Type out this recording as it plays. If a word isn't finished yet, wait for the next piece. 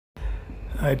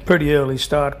A pretty early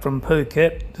start from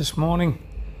Puket this morning.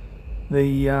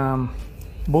 The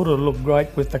Buddha looked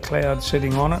great with the cloud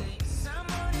sitting on it.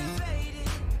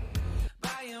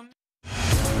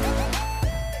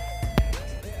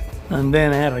 And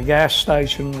then at a gas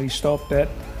station we stopped at,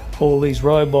 all these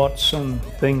robots and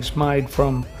things made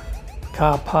from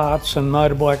car parts and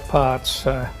motorbike parts.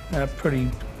 They're pretty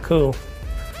cool.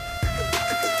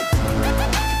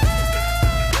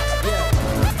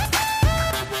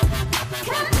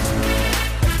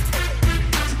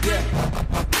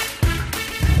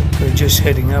 We're just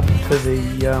heading up to the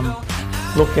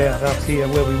lookout up here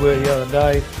where we were the other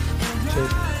day to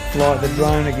fly the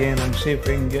drone again and see if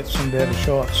we can get some better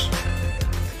shots.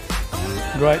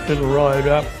 Great little road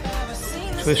up,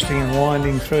 twisting and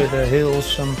winding through the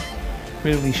hills, some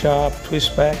really sharp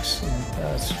twist backs,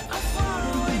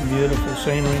 and beautiful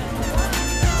scenery.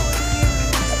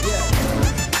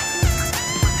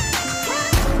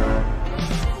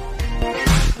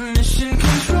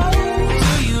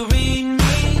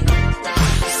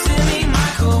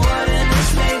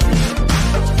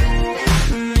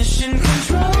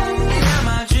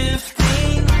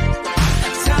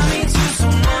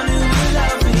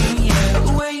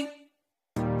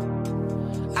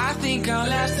 I'll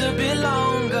last a bit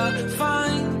longer,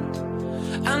 find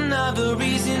another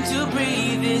reason to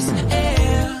breathe this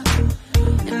air,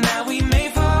 and now we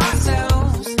made for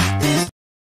ourselves.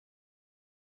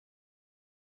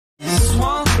 This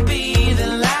won't be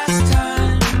the last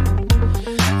time.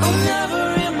 Oh,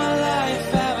 never in my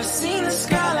life have I seen the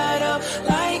sky light up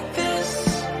like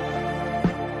this.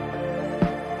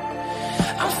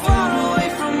 I'm far away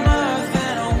from Earth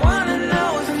and I wanna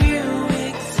know if you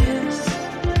exist.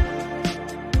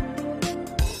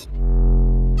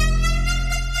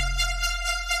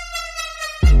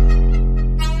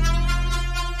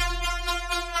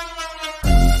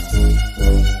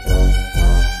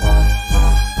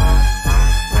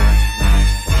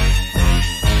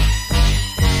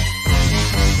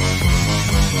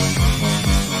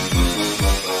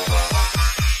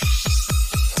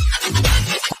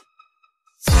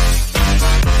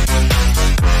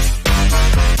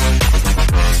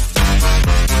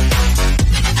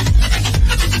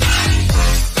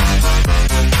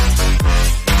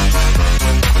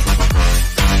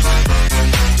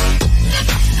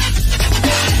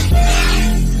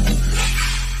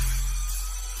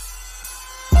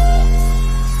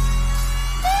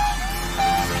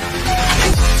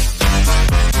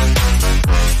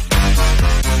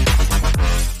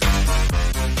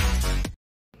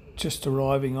 Just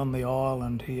arriving on the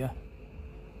island here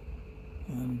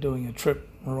and doing a trip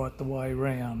right the way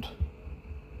round.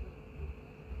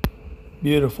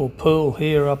 Beautiful pool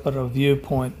here up at a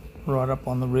viewpoint right up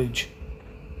on the ridge.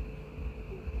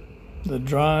 The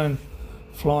drone,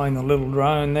 flying a little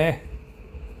drone there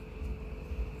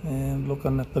and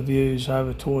looking at the views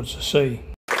over towards the sea.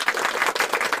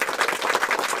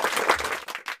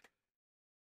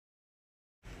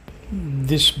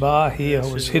 This bar here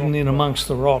was hidden in amongst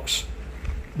the rocks.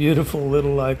 Beautiful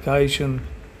little location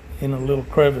in a little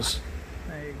crevice.